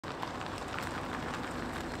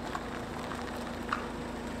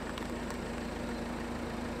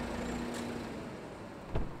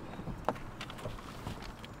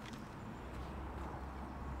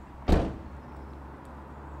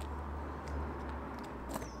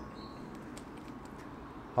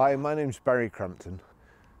Hi, my name's Barry Crampton.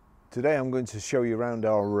 Today I'm going to show you around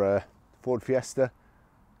our Ford Fiesta,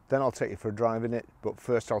 then I'll take you for a drive in it, but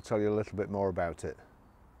first I'll tell you a little bit more about it.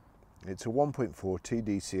 It's a 1.4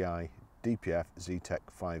 TDCi DPF Zetec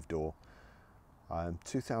 5-door.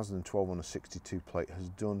 2012 on a 62 plate, has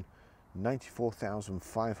done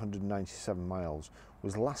 94,597 miles,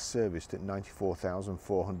 was last serviced at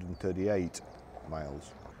 94,438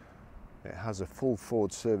 miles. It has a full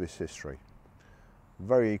Ford service history.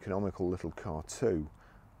 Very economical little car too.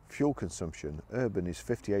 Fuel consumption, urban is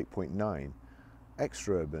 58.9,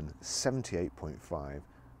 extra urban 78.5,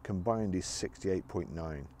 combined is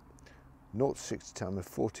 68.9. 0 to 60 time of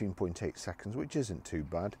 14.8 seconds, which isn't too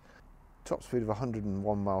bad. Top speed of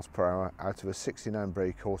 101 miles per hour out of a 69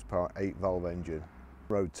 brake horsepower 8 valve engine.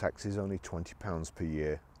 Road tax is only £20 per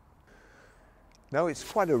year. Now it's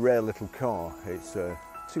quite a rare little car. It's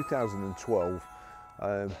 2012.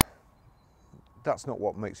 That's not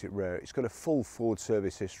what makes it rare. It's got a full Ford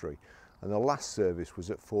service history, and the last service was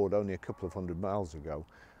at Ford only a couple of hundred miles ago.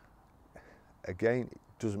 Again, it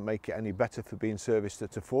doesn't make it any better for being serviced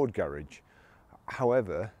at a Ford garage.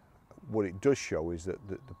 However, what it does show is that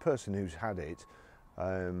the person who's had it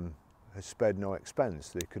has spared no expense.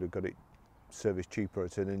 They could have got it serviced cheaper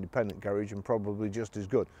at an independent garage and probably just as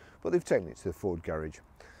good, but they've taken it to the Ford garage.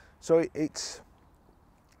 So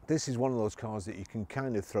this is one of those cars that you can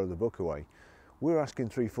kind of throw the book away. We're asking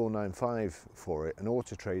 3,495 for it, and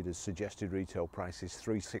Auto Trader's suggested retail price is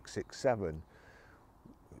 3,667.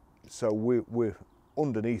 So we're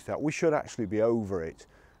underneath that. We should actually be over it.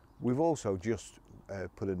 We've also just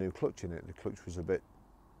put a new clutch in it. The clutch was a bit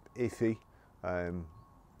iffy.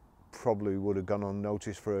 Probably would have gone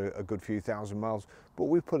unnoticed for a good few thousand miles, but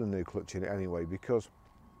we put a new clutch in it anyway because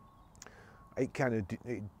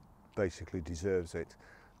it basically deserves it.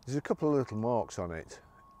 There's a couple of little marks on it.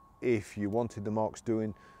 If you wanted the marks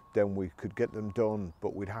doing, then we could get them done,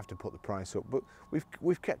 but we'd have to put the price up. But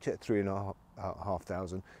we've kept it at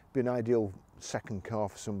 3,500. Be an ideal second car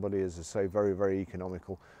for somebody, as I say, very, very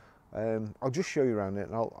economical. I'll just show you around it,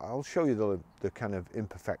 and I'll show you the kind of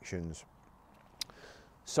imperfections.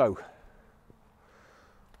 So,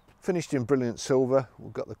 finished in brilliant silver.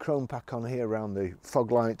 We've got the chrome pack on here around the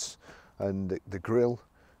fog lights and the grille.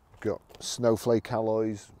 We've got snowflake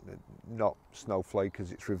alloys, not snowflake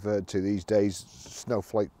as it's referred to these days,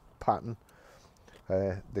 snowflake pattern.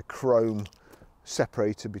 The chrome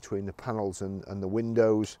separator between the panels and the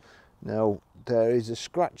windows. Now there is a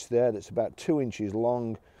scratch there that's about 2 inches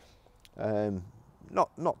long,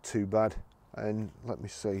 not too bad. And let me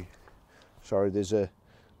see, sorry, there's a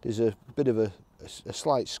bit of a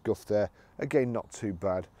slight scuff there, again not too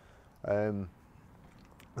bad. As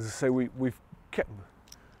I say, we've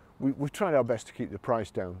tried our best to keep the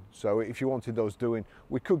price down, so if you wanted those doing,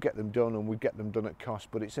 we could get them done, and we'd get them done at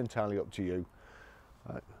cost, but it's entirely up to you.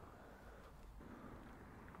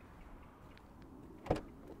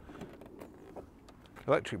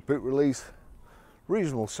 Electric boot release,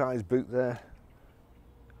 reasonable size boot there.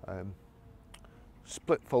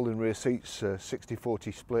 Split folding rear seats,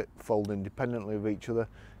 60-40 split, fold independently of each other.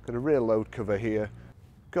 Got a rear load cover here.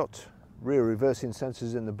 Got rear reversing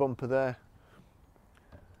sensors in the bumper there.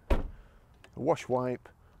 A wash wipe,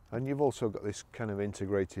 and you've also got this kind of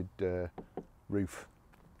integrated roof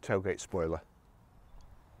tailgate spoiler.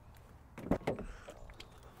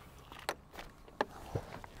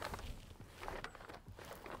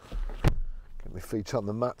 Get my feet on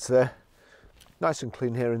the mats there. Nice and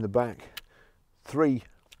clean here in the back. 3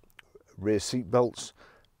 rear seat belts.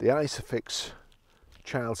 The Isofix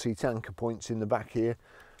child seat anchor points in the back here.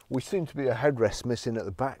 We seem to be a headrest missing at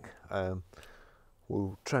the back.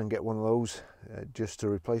 We'll try and get one of those just to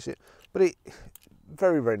replace it, but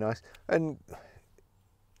very, very nice. And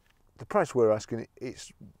the price we're asking,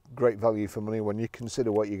 it's great value for money when you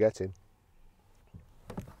consider what you're getting.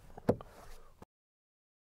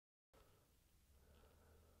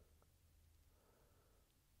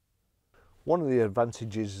 One of the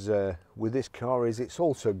advantages with this car is it's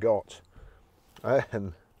also got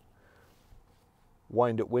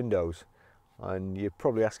wind-up windows. And you're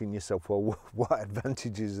probably asking yourself, well, what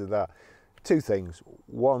advantages are that? 2 things.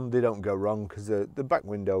 One, they don't go wrong because the back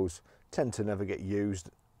windows tend to never get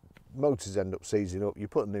used. Motors end up seizing up. You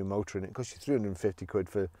put a new motor in it, it costs you 350 quid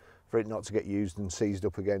for it not to get used and seized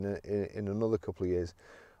up again in another couple of years.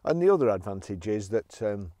 And the other advantage is that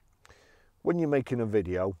when you're making a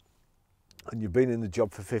video and you've been in the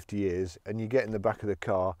job for 50 years and you get in the back of the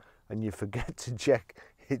car and you forget to check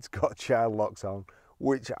it's got child locks on,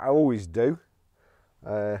 which I always do,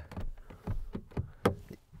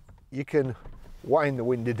 you can wind the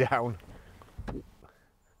window down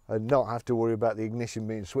and not have to worry about the ignition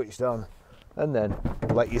being switched on and then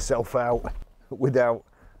let yourself out without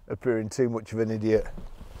appearing too much of an idiot.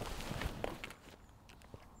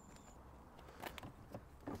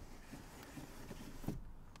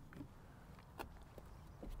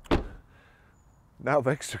 Now I've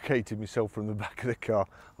extricated myself from the back of the car,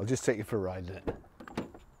 I'll just take you for a ride in it.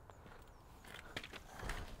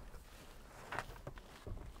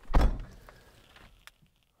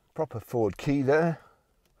 Proper Ford key there.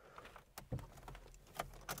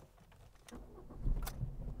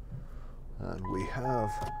 And we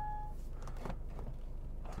have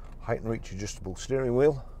height and reach adjustable steering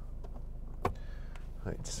wheel.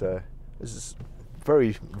 It's this is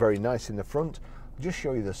very, very nice in the front. I'll just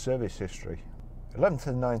show you the service history. 11th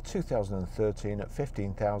of the 9th 2013 at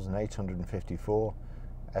 15,854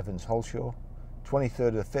 Evans Holshaw.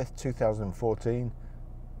 23rd of the 5th 2014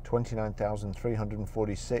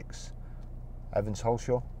 29,346 Evans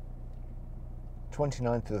Holshaw.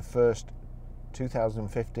 29th of the 1st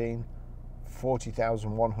 2015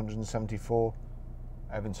 40,174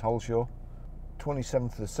 Evans Holshaw.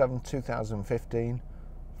 27th of the 7th 2015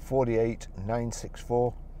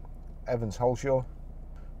 48,964 Evans Holshaw.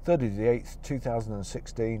 30th of the 8th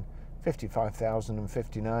 2016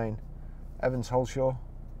 55,059 Evans Holshaw.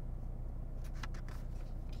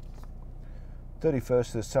 31st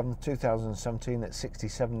of the 7th 2017 at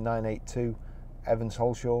 67,982 Evans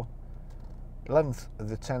Holshaw. 11th of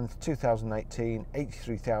the 10th 2018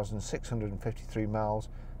 83,653 miles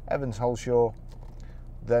Evans Holshaw.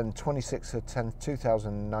 Then 26th of the 10th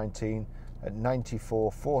 2019 at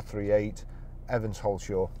 94,438 Evans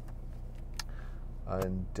Holshaw.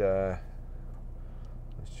 And let's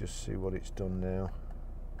just see what it's done now.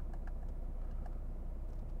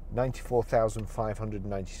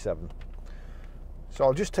 94,597. So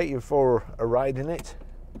I'll just take you for a ride in it.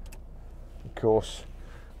 Of course,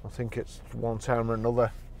 I think it's one time or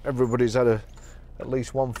another, everybody's had at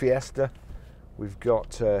least one Fiesta. We've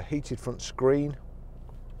got heated front screen,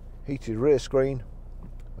 heated rear screen,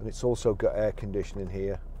 and it's also got air conditioning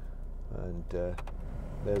here. And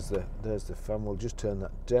there's the fan. We'll just turn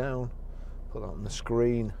that down, put that on the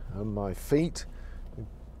screen, and my feet.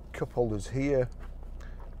 Cup holders here.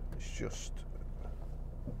 It's just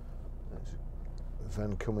there's a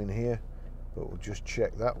van coming here, but we'll just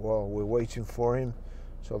check that while we're waiting for him.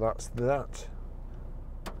 So that's that.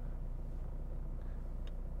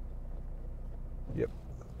 Yep,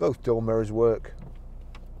 both door mirrors work.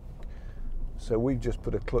 So we've just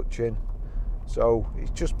put a clutch in. So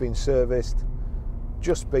it's just been serviced.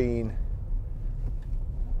 Just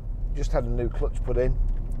had a new clutch put in.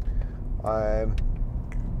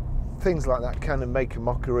 Things like that kind of make a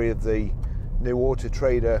mockery of the new Auto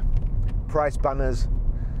Trader price banners.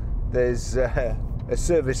 There's a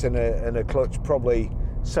service and a clutch, probably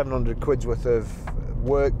 700 quid's worth of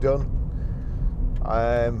work done.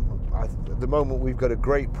 At the moment we've got a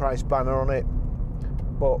great price banner on it,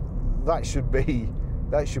 but that should be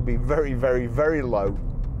very, very, very low.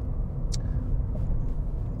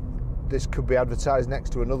 This could be advertised next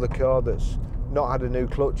to another car that's not had a new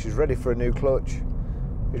clutch, is ready for a new clutch,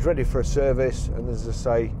 is ready for a service, and as I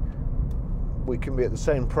say, we can be at the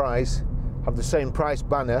same price, have the same price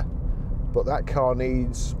banner, but that car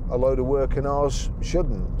needs a load of work and ours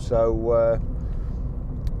shouldn't. So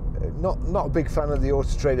not a big fan of the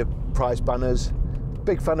Auto Trader price banners.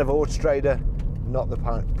 Big fan of Auto Trader, not the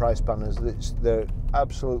price banners. They're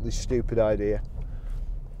absolutely stupid idea.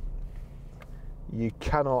 You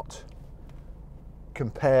cannot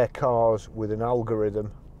compare cars with an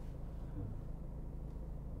algorithm,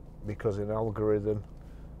 because an algorithm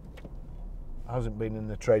hasn't been in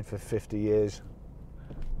the trade for 50 years.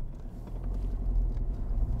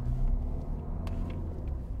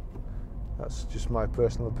 That's just my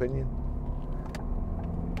personal opinion.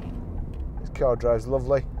 This car drives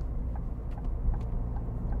lovely.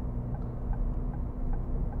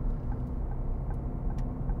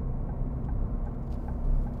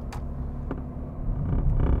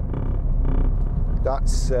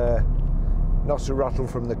 That's not a rattle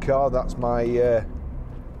from the car, that's my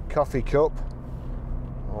coffee cup.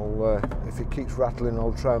 If it keeps rattling,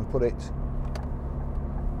 I'll try and put it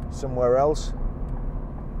somewhere else.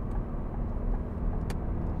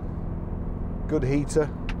 Good heater.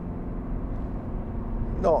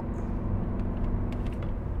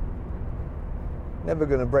 Never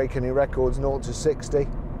going to break any records 0 to 60,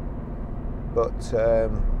 but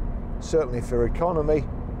certainly for economy,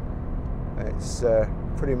 it's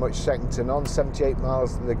pretty much second to none. 78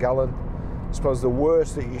 miles to the gallon. I suppose the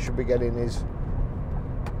worst that you should be getting is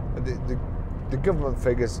the government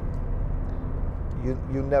figures.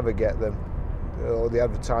 You never get them. or the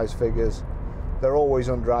advertised figures, they're always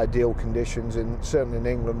under ideal conditions, and certainly in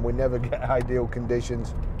England we never get ideal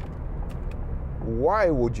conditions. Why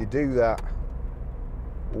would you do that?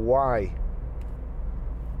 Why?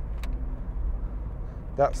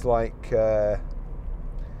 That's like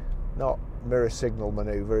not mirror signal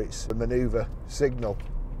manoeuvre, it's a manoeuvre signal.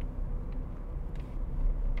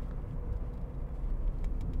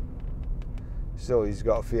 So he's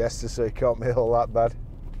got a Fiesta, so he can't be all that bad.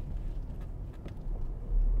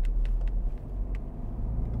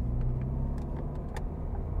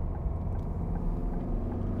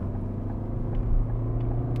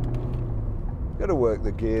 Got to work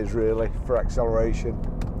the gears really for acceleration.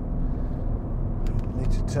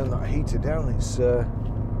 Need to turn that heater down, it's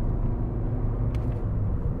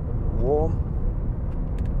warm.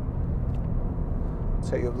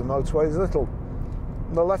 Take you up the motorway. There's a little,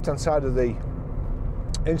 on the left hand side of the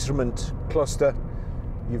instrument cluster,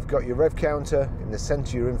 you've got your rev counter, in the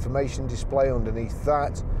centre your information display, underneath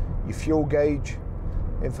that your fuel gauge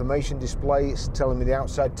information display. It's telling me the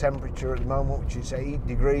outside temperature at the moment, which is 8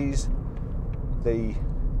 degrees,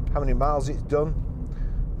 how many miles it's done.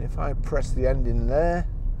 And if I press the end in there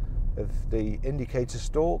of the indicator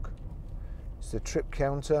stalk, it's the trip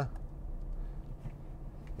counter.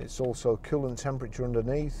 It's also coolant temperature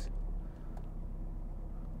underneath.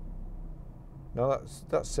 Now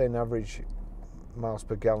that's saying average miles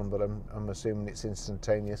per gallon, but I'm assuming it's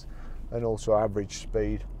instantaneous, and also average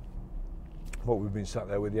speed. But we've been sat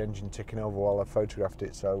there with the engine ticking over while I photographed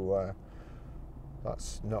it, so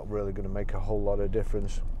that's not really going to make a whole lot of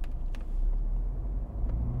difference.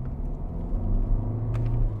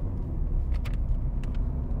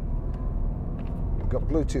 We've got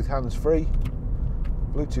Bluetooth hands-free,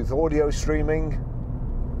 Bluetooth audio streaming.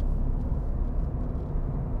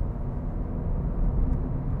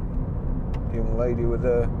 Young lady with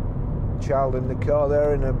a child in the car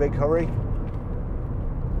there in a big hurry.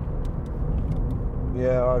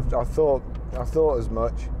 Yeah, I thought as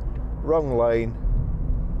much. Wrong lane.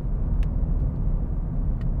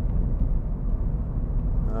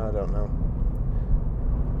 I don't know.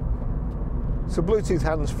 So Bluetooth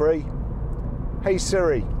hands-free. Hey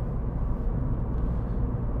Siri,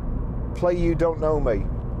 play You Don't Know Me.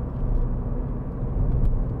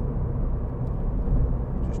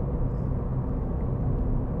 Just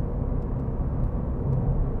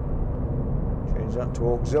change that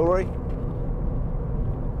to auxiliary.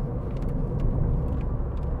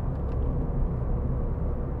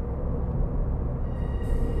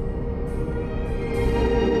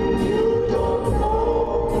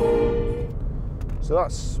 So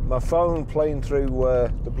that's my phone playing through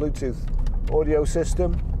the Bluetooth audio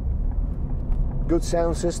system. Good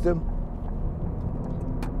sound system.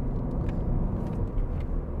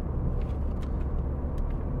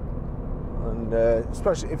 And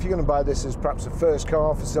especially if you're going to buy this as perhaps a first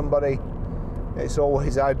car for somebody, it's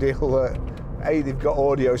always ideal that A, they've got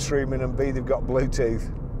audio streaming, and B, they've got Bluetooth.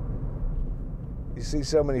 You see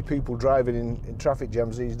so many people driving in traffic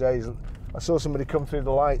jams these days. I saw somebody come through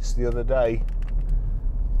the lights the other day,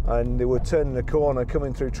 and they were turning a corner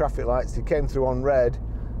coming through traffic lights. They came through on red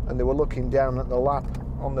and they were looking down at the lap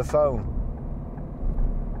on the phone.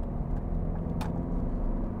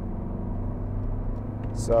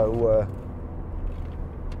 So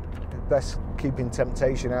best keeping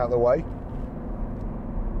temptation out of the way.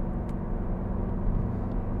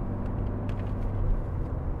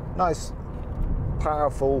 Nice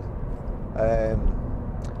powerful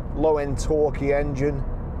low-end torquey engine.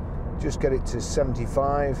 Just get it to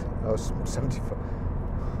 75 or 75.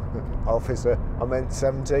 Officer, I meant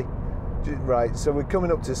 70. Right, so we're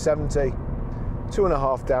coming up to 70,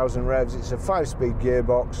 2,500 revs. It's a 5-speed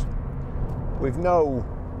gearbox with no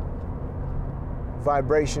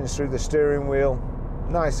vibrations through the steering wheel.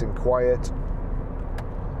 Nice and quiet.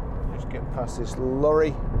 Just get past this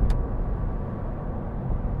lorry.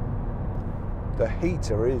 The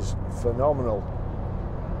heater is phenomenal.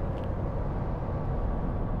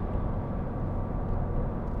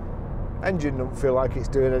 Engine don't feel like it's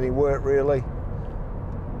doing any work really.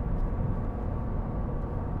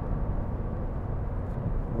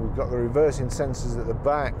 We've got the reversing sensors at the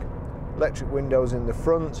back, electric windows in the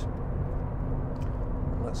front.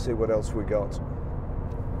 Let's see what else we got.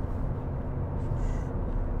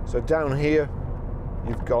 So down here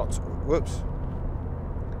you've got, whoops,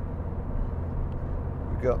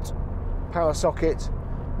 you've got power socket,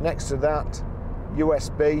 next to that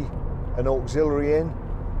USB and auxiliary in,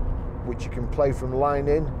 which you can play from line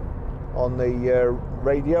in on the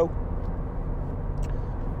radio.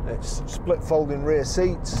 It's split folding rear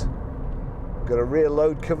seats. Got a rear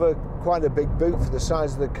load cover, quite a big boot for the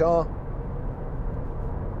size of the car.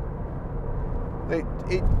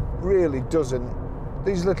 It really doesn't.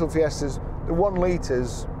 These little Fiestas, the 1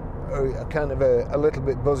 litres are kind of a little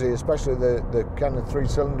bit buzzy, especially the kind of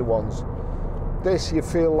 3-cylinder ones. This, you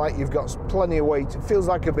feel like you've got plenty of weight. It feels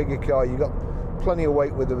like a bigger car. You've got plenty of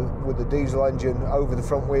weight with the diesel engine over the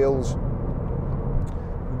front wheels.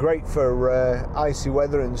 Great for icy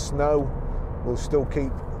weather and snow. Will still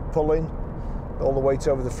keep pulling. All the weight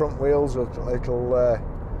over the front wheels.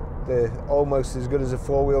 They're almost as good as a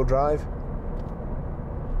 4-wheel drive.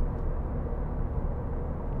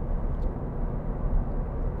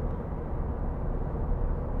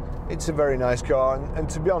 It's a very nice car, and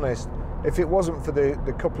to be honest, if it wasn't for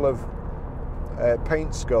the couple of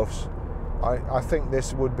paint scuffs, I think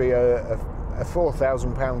this would be a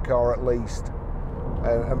 £4,000 car at least,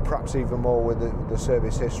 and perhaps even more with the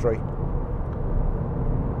service history.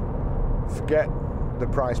 Forget the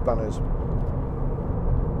price banners.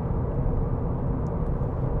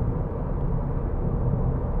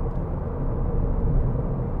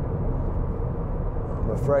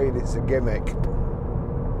 I'm afraid it's a gimmick.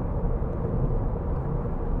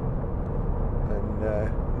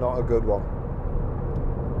 Not a good one.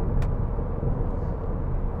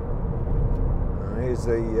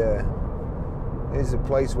 Here's the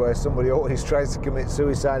place where somebody always tries to commit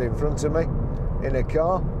suicide in front of me in a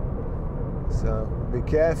car. So be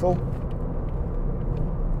careful.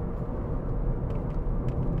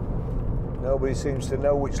 Nobody seems to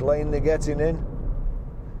know which lane they're getting in.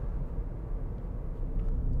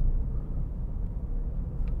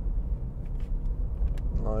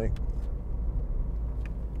 Like.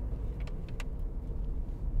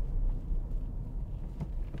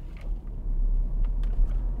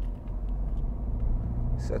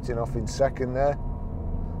 Setting off in second there.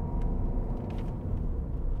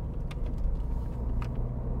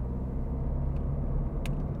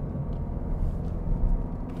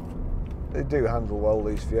 They do handle well,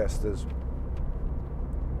 these Fiestas.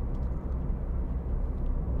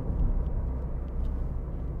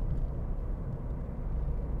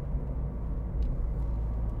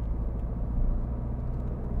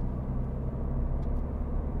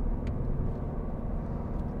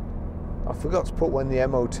 I forgot to put when the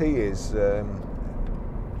MOT is. I'll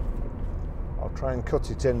try and cut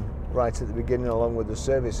it in right at the beginning along with the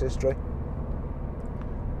service history.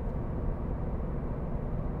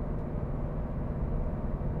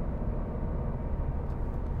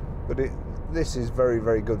 But this is very,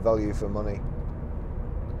 very good value for money.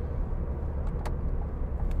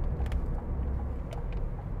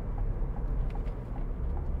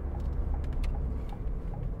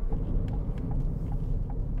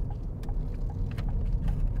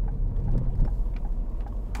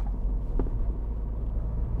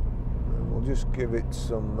 Just give it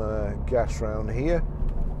some gas round here.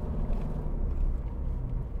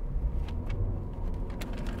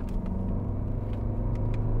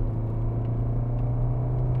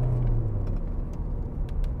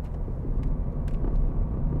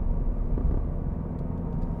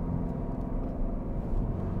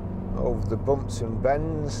 Over the bumps and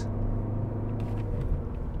bends.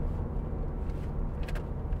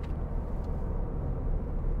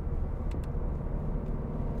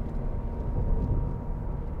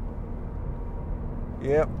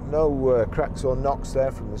 Yep, no cracks or knocks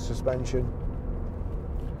there from the suspension.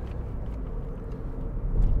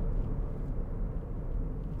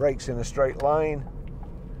 Brakes in a straight line,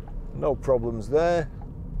 no problems there.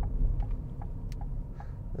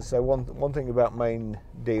 So one thing about main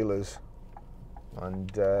dealers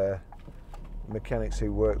and mechanics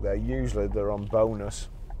who work there, usually they're on bonus.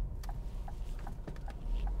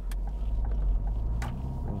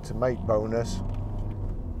 And to make bonus,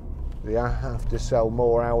 they have to sell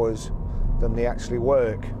more hours than they actually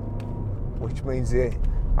work, which means they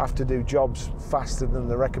have to do jobs faster than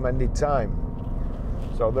the recommended time.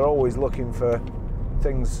 So they're always looking for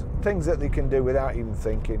things that they can do without even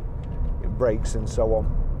thinking, brakes and so on.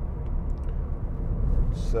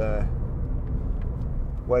 It's,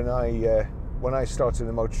 when I started in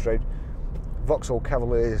the motor trade, Vauxhall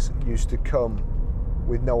Cavaliers used to come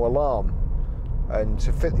with no alarm, and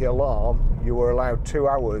to fit the alarm you were allowed 2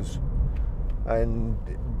 hours. And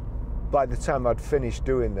by the time I'd finished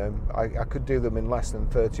doing them, I could do them in less than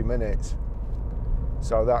 30 minutes.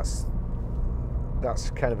 So that's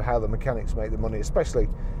kind of how the mechanics make the money, especially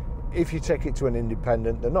if you take it to an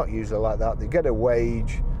independent. They're not usually like that. They get a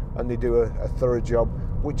wage and they do a thorough job,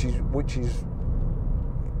 which is,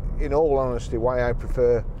 in all honesty, why I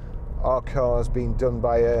prefer our cars being done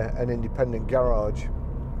by an independent garage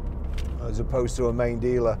as opposed to a main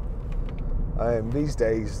dealer. These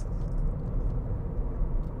days,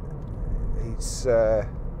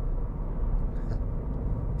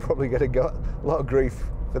 probably going to get a lot of grief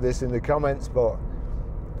for this in the comments, but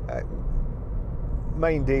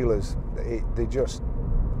main dealers, they just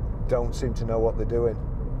don't seem to know what they're doing.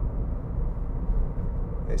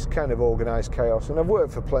 It's kind of organised chaos, and I've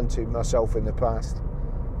worked for plenty myself in the past,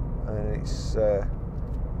 and it's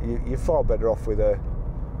you're far better off with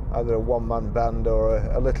either a one-man band or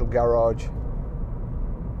a little garage,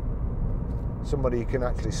 somebody you can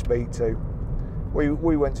actually speak to.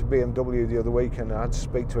 We went to BMW the other week, and I had to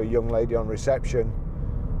speak to a young lady on reception,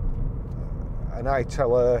 and I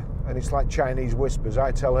tell her, and it's like Chinese whispers,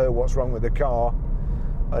 I tell her what's wrong with the car,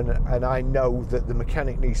 and I know that the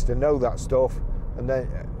mechanic needs to know that stuff, and then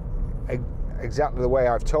exactly the way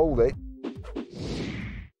I've told it.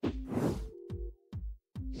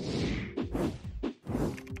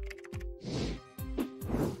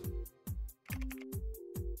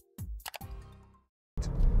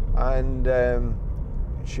 And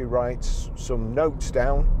she writes some notes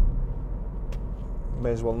down.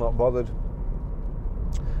 May as well not bothered.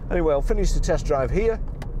 Anyway, I'll finish the test drive here,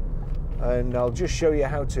 and I'll just show you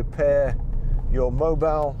how to pair your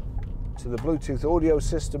mobile to the Bluetooth audio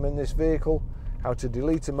system in this vehicle, how to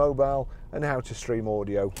delete a mobile, and how to stream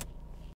audio.